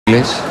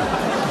English?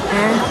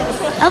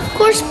 Of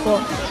course po.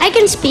 I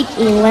can speak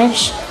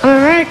English. I'm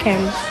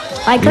American.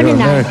 I You're couldn't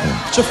know. American.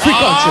 It's a free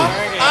country.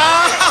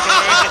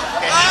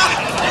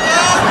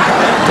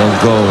 Don't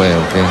go away,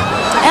 okay?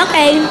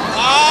 Okay.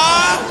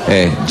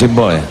 Hey,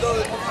 Jimboy,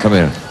 come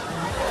here.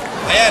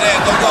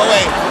 Ayan, don't go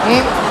away.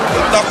 We'll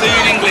talk to you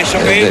in English,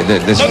 okay?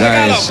 This Don't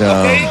guy Tagalog, is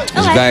okay?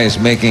 this guy is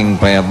making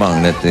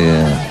payabang that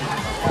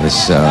is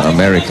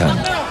American.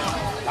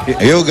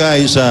 You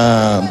guys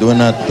do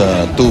not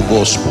too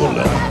boastful.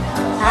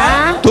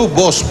 Huh? Too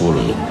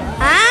boastful.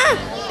 Huh?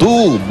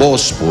 Too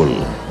boastful.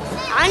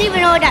 I don't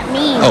even know what that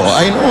means. Oh,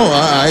 I know.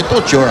 I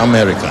thought you're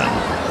American.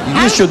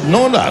 You should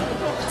know that.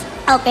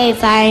 Okay,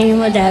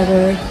 fine.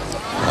 Whatever.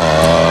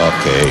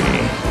 Okay.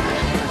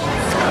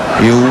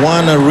 You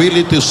wanna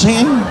really to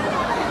sing?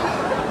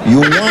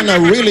 You wanna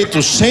really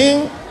to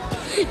sing?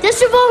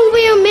 That's the wrong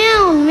way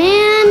around,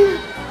 man.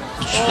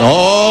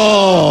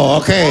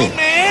 Oh, okay.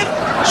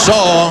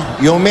 So,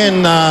 you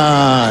mean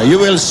you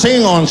will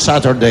sing on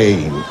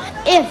Saturday?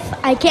 If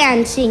I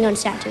can sing on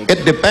Saturday.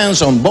 It depends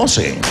on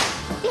bossing.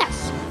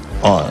 Yes.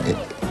 Oh,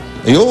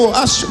 you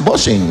ask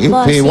bossing if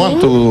he Bossing?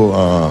 want to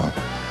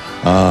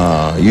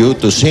you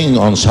to sing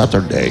on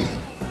Saturday.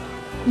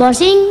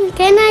 Bossing,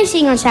 can I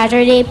sing on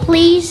Saturday,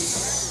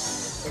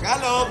 please?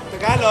 Tagalog,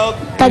 Tagalog.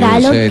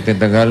 Tagalog? You say it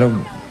in Tagalog?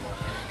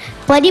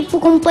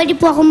 Kung pwede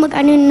po ako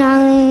mag-ano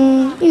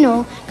ng,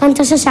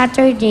 kanta sa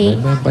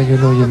Saturday. May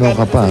pa-you-know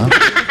ka pa, ha?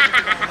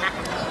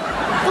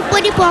 Kung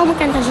pwede po ako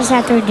magkanta sa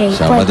Saturday.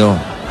 Sabado.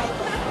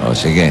 O,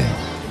 sige.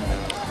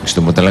 Gusto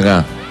mo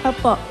talaga?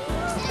 Opo.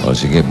 O,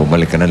 sige,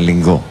 bumalik ka ng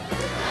linggo.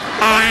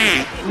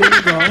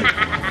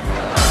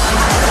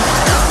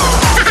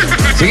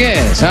 Sige,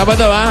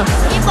 Sabado, ha?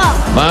 Sige po.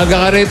 Maaga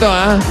ka rito,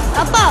 ha?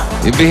 Opo.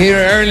 You'll be here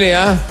early,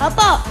 ha?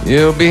 Opo.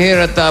 You'll be here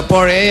at 4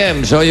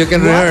 a.m. so you can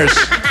rehearse.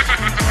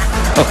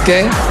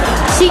 Okay?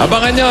 Sige.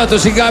 Abangan nyo,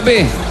 to si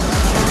Gabi.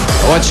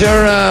 What's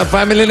your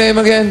family name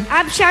again?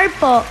 Abshar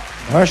po.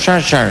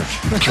 Shar.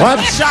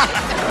 What?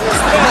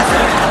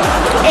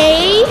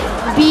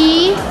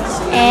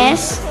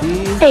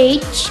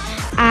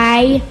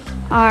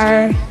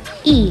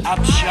 A-B-S-H-I-R-E.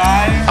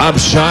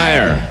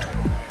 Upshire.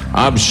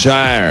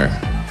 Abshire.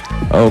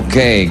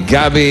 Okay,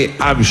 Gabi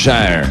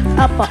Abshire.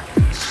 Opo.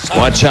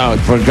 Watch out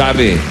for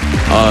Gabi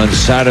on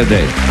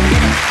Saturday.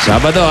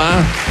 Sabado,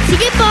 ha?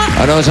 Sige po.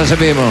 Ano ang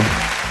sasabihin mo?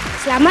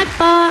 Salamat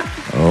po.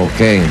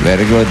 Okay,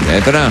 very good.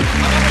 Ito na.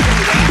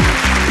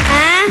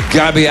 Ha?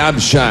 Gabi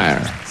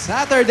Abshire.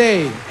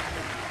 Saturday.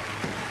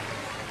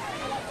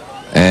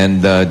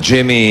 And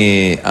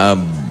Jimmy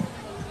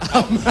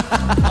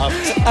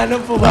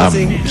Ano po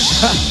basing?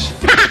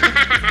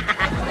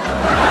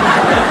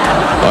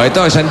 O ito,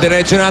 isang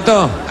diretso na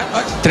to.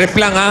 Trip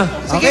lang, ha?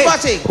 Okay.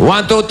 1, 2,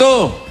 2.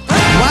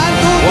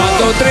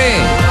 1, 2, 3.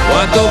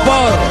 1, 2,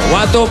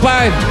 4. 1, 2,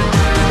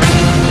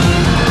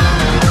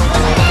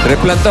 5.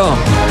 Trip lang to.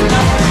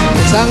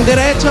 Isang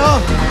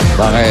diretso.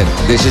 Bakit?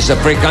 This is a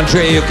free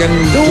country. You can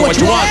do what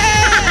you want.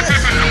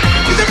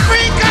 It's a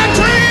free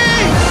country!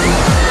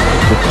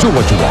 Do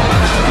what you want.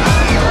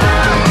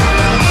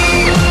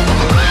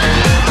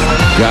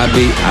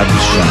 Gabi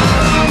Abshire.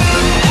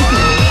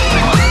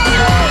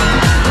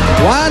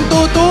 1,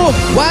 2, 2.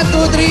 1,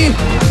 2, 3.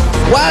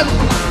 1,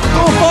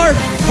 2, 4.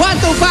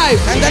 1, 2, 5.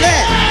 Sandali!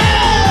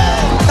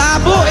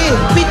 Tabo eh.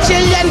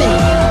 Pitchel yan eh.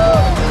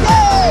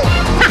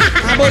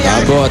 Tabo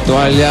yan. Tabo,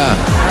 tuwalya.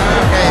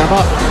 Ako.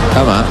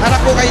 Tama?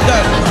 Harap po kayo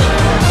doon.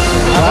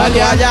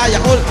 Tuwalya. Tuwalya,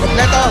 Yakult,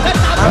 kompleto.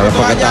 Para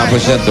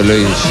pagkatapos yan,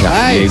 tuloy siya.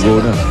 Ay.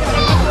 Diego na.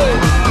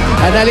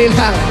 Madali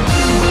lang.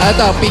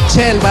 Ito,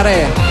 pitchel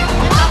pare.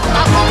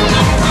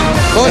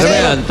 Ano ba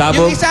yan?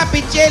 Tabo? Yung isa,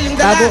 pitchel, yung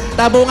dala.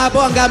 Tabo nga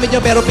po ang gamit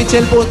nyo, pero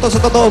pitchel po ito sa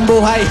totoong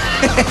buhay.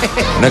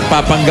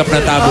 Nagpapanggap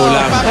na tabo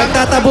lang.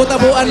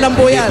 Nagtatabu-tabuan lang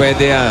po Hindi yan.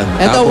 pwede yan.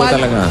 Ito, Tabo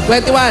talaga.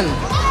 21.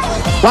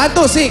 1,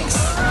 2,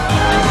 6.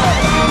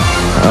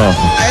 Oh.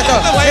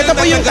 Ito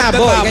po yung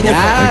tabo. Ganyan.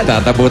 Yan.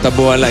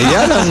 Nagtatabu-tabuan lang.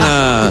 Yan ang,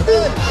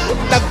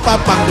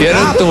 Nagpapanggap. yan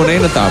ang tunay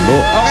na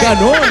tabo.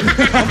 Ganon.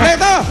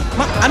 Kompleto.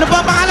 Ano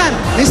po ang pangalan?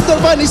 Nistor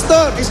po,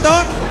 Nistor.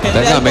 Nistor?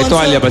 Teka, may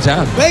tuwalya ba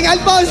siya? Weng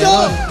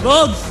Alfonso.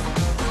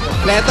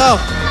 Kompleto.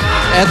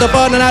 Ito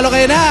po, nanalo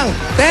kayo ng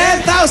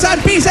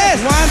 10,000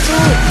 pieces. 1, 2,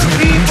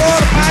 3, 4,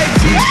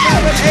 5, 6,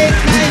 7,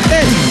 8, 9,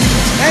 10.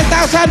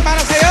 10,000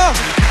 para sa'yo.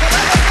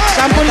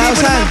 10,000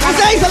 naman.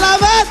 Asay,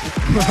 salamat!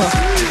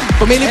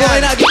 Pumili po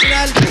kayo na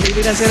additional.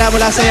 Pumili na sila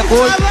mula sa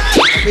Yakult.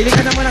 Pili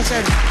ka na muna, sir.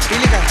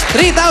 Pili ka.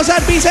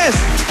 3,000 pieces.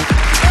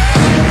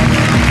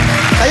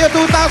 Sa'yo,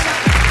 2,000.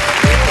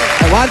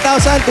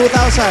 1,000,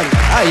 2,000.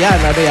 Ah, yan.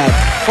 Ano yan?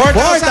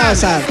 4,000.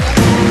 4,000.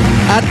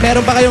 At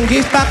meron pa kayong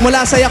gift pack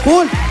mula sa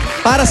Yakult.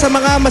 Para sa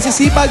mga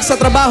masisipag sa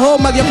trabaho,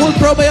 mag-Yakult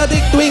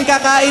Probiotic tuwing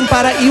kakain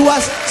para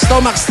iwas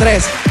stomach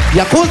stress.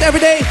 Yakult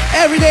everyday,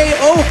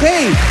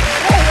 okay.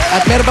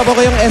 At meron pa po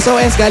kayong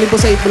SOS galing po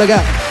sa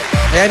Itbulaga.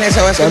 Ayan,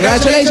 SOS.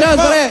 Congratulations,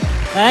 pare.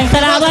 Maraming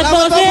salamat,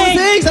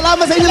 bossing!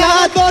 Salamat sa inyo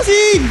lahat,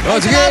 bossing! Oh,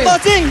 sige. Salamat,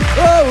 bossing!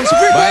 Oh,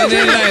 super! Bayan na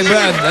yung line,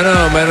 Brad.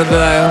 Ano, meron na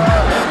tayo?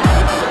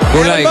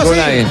 Kulay,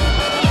 kulay.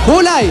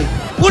 Kulay!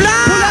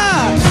 Pula!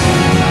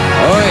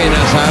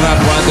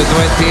 to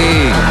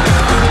 20.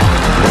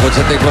 Bukod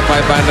sa tigpa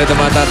 500 na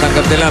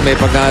matatanggap nila, may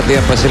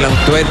pagkahatian pa silang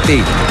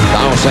 20,000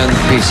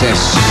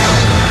 pieces.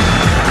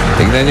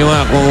 Tignan nyo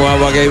nga kung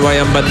wawagayway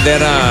ang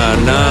bandera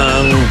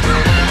ng...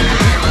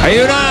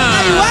 Ayun na!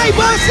 Why,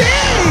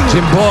 bossing?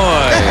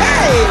 Jimboy!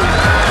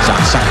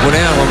 Saksak mo na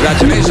yan.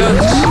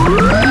 Congratulations!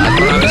 At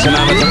maraming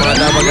salamat sa mga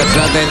dabagats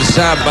natin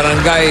sa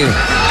Barangay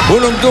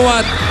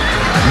Bulong-Duat,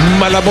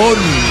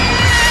 Malabon.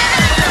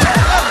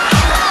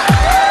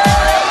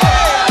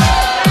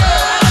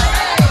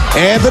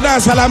 Eto na,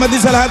 salamat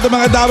din sa lahat ng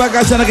mga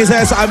dabagats na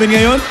nakisaya sa amin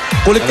ngayon.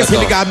 Kulit kasi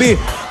ni Gabi.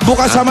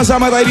 Bukas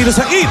sama-sama tayo dito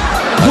sa Eat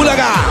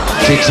Bulaga!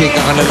 Chika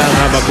ka na lang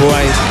habang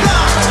buhay.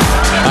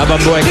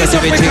 Habang buhay ka sa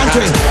may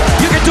chika.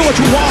 You can do what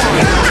you want.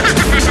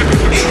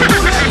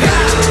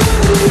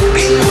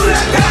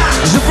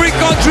 It's a free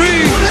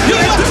country! You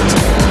can do